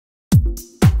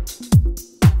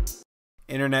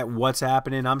Internet, what's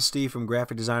happening? I'm Steve from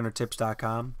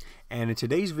GraphicDesignerTips.com, and in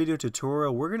today's video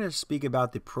tutorial we're going to speak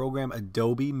about the program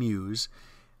Adobe Muse,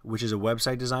 which is a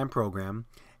website design program,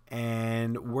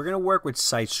 and we're going to work with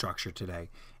site structure today.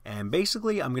 And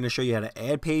basically I'm going to show you how to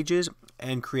add pages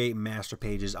and create master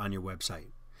pages on your website.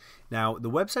 Now, the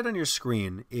website on your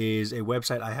screen is a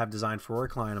website I have designed for a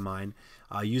client of mine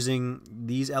using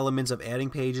these elements of adding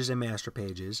pages and master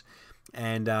pages.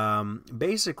 And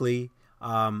basically,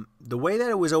 the way that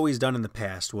it was always done in the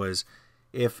past was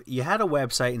if you had a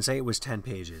website and say it was 10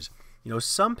 pages,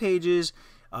 some pages,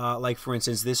 like for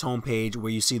instance this home page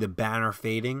where you see the banner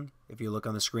fading. If you look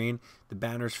on the screen, the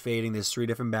banner's fading. There's 3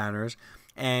 different banners,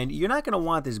 and you're not going to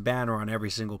want this banner on every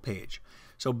single page.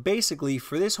 So basically,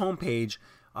 for this home page,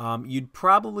 you'd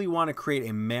probably want to create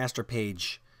a master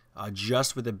page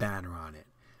just with a banner on it.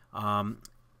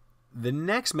 The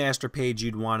next master page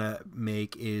you'd want to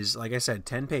make is, like I said,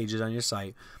 10 pages on your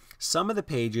site. Some of the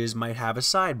pages might have a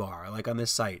sidebar, like on this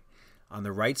site. On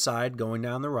the right side, going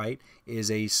down the right,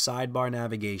 is a sidebar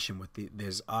navigation with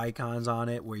there's icons on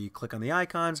it where you click on the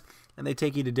icons and they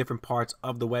take you to different parts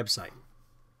of the website.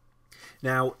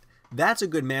 Now, that's a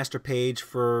good master page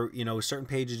for, certain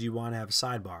pages you want to have a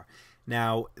sidebar.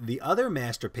 Now, the other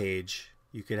master page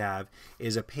you could have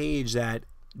is a page that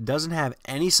doesn't have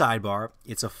any sidebar.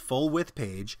 It's a full width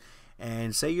page,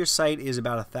 and say your site is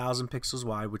about 1,000 pixels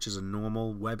wide, which is a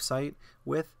normal website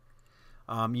width.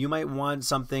 You might want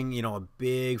something, a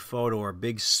big photo or a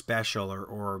big special,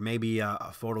 or maybe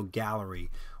a photo gallery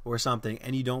or something,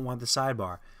 and you don't want the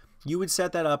sidebar. You would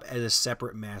set that up as a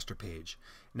separate master page.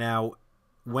 Now,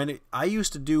 I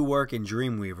used to do work in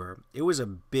Dreamweaver, it was a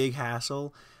big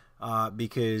hassle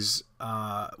because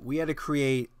we had to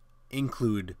create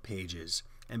include pages.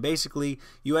 And basically,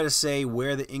 you had to say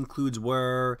where the includes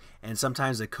were, and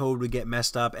sometimes the code would get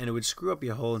messed up and it would screw up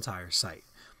your whole entire site.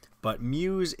 But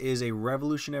Muse is a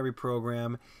revolutionary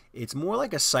program. It's more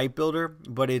like a site builder,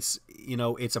 but it's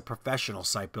a professional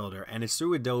site builder, and it's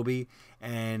through Adobe,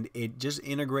 and it just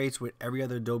integrates with every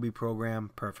other Adobe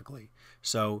program perfectly.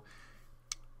 So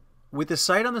with the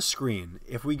site on the screen,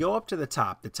 if we go up to the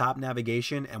top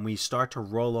navigation, and we start to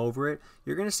roll over it,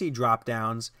 you're going to see drop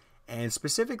downs. And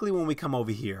specifically when we come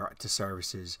over here to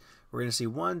services, we're going to see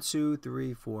 1, 2,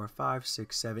 3, 4, 5,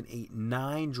 6, 7, 8,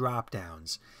 9 drop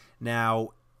downs. Now,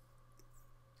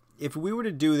 if we were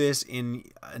to do this in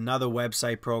another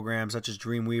website program such as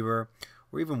Dreamweaver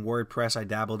or even WordPress, I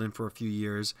dabbled in for a few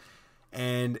years,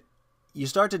 and you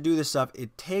start to do this stuff,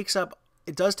 it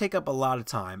does take up a lot of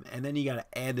time. And then you got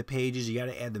to add the pages, you got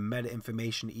to add the meta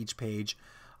information to each page.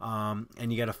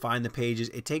 And you got to find the pages.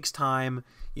 It takes time,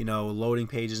 loading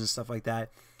pages and stuff like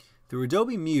that. Through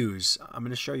Adobe Muse, I'm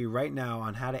going to show you right now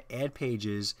on how to add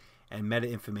pages and meta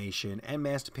information and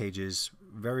master pages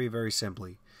very, very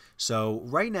simply. So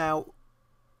right now,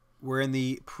 we're in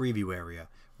the preview area.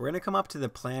 We're going to come up to the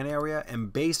plan area,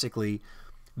 and basically,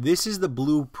 this is the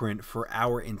blueprint for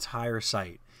our entire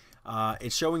site.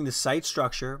 It's showing the site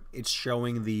structure. It's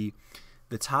showing the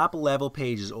top level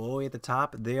pages all the way at the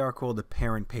top. They are called the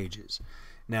parent pages.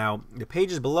 Now, the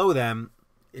pages below them,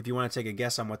 if you want to take a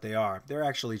guess on what they are, they're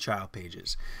actually child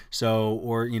pages. So,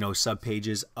 or sub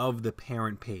pages of the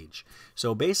parent page.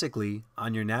 So basically,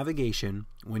 on your navigation,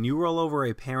 when you roll over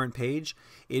a parent page,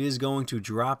 it is going to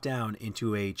drop down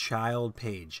into a child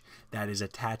page that is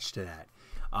attached to that.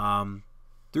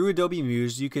 Through Adobe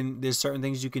Muse, there's certain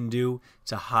things you can do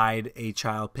to hide a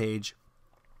child page.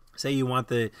 Say you want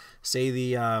you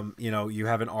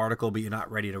have an article but you're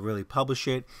not ready to really publish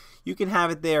it. You can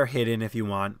have it there hidden if you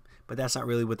want, but that's not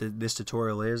really what this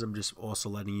tutorial is. I'm just also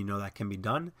letting you know that can be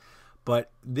done.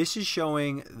 But this is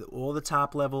showing all the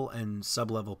top level and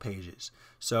sub-level pages.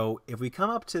 So if we come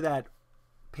up to that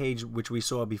page which we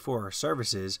saw before,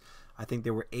 services, I think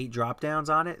there were 8 drop downs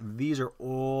on it. These are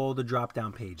all the drop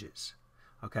down pages.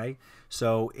 Okay,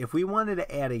 so if we wanted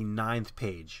to add a 9th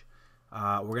page,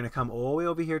 we're going to come all the way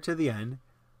over here to the end,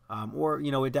 or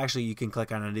you can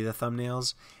click on any of the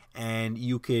thumbnails, and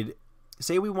you could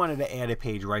say we wanted to add a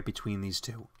page right between these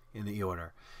two in the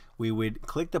order. We would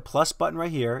click the plus button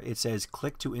right here. It says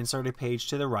click to insert a page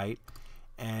to the right,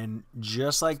 and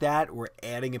just like that, we're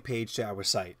adding a page to our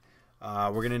site. We're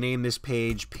going to name this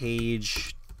page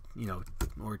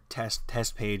or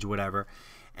test page, whatever,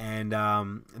 and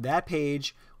that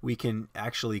page we can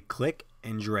actually click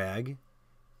and drag,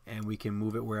 and we can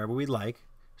move it wherever we'd like.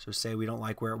 So say we don't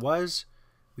like where it was,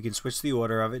 we can switch the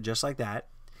order of it just like that.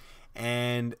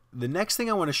 And the next thing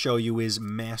I want to show you is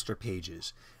master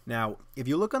pages. Now, if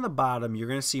you look on the bottom, you're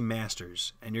going to see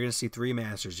masters, and you're going to see 3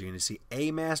 masters. You're going to see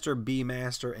A master, B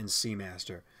master, and C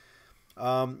master.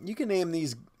 You can name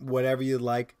these whatever you'd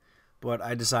like, but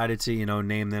I decided to, you know,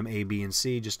 name them A, B, and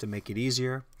C just to make it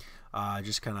easier. I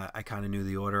kind of knew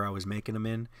the order I was making them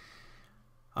in.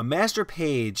 A master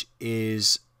page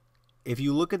is, if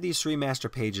you look at these three master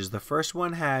pages, the first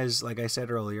one has, like I said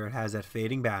earlier, it has that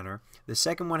fading banner. The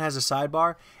second one has a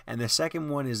sidebar, and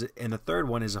the third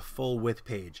one is a full width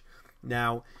page.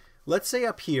 Now, let's say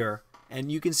up here,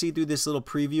 and you can see through this little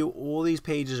preview, all these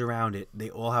pages around it, they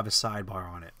all have a sidebar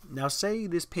on it. Now, say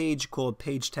this page called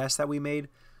Page Test that we made,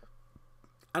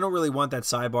 I don't really want that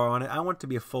sidebar on it. I want it to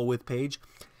be a full width page.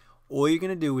 All you're going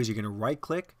to do is you're going to right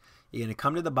click, you're going to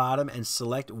come to the bottom and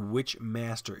select which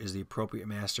master is the appropriate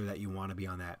master that you want to be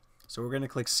on that. So we're going to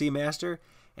click C Master,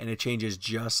 and it changes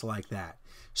just like that.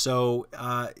 So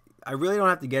I really don't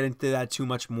have to get into that too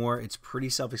much more. It's pretty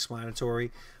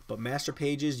self-explanatory. But master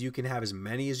pages, you can have as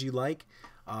many as you like.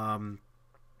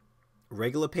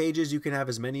 Regular pages, you can have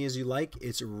as many as you like.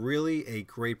 It's really a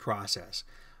great process.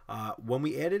 When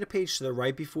we added a page to the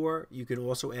right before, you can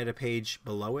also add a page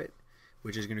below it,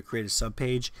 which is going to create a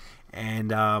subpage.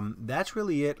 And that's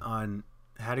really it on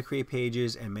how to create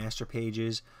pages and master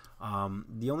pages.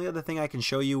 The only other thing I can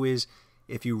show you is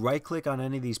if you right click on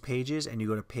any of these pages and you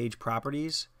go to page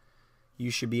properties, you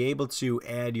should be able to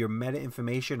add your meta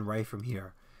information right from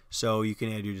here. So you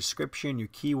can add your description, your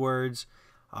keywords.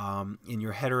 In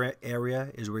your header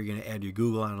area is where you're going to add your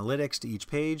Google Analytics to each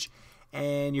page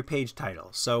and your page title.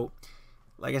 So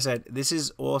like I said, this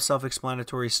is all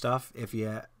self-explanatory stuff. If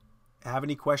you have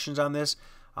any questions on this,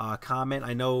 comment.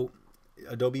 I know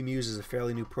Adobe Muse is a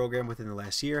fairly new program within the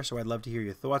last year, so I'd love to hear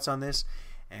your thoughts on this.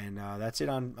 And that's it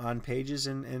on pages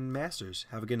and masters.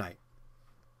 Have a good night.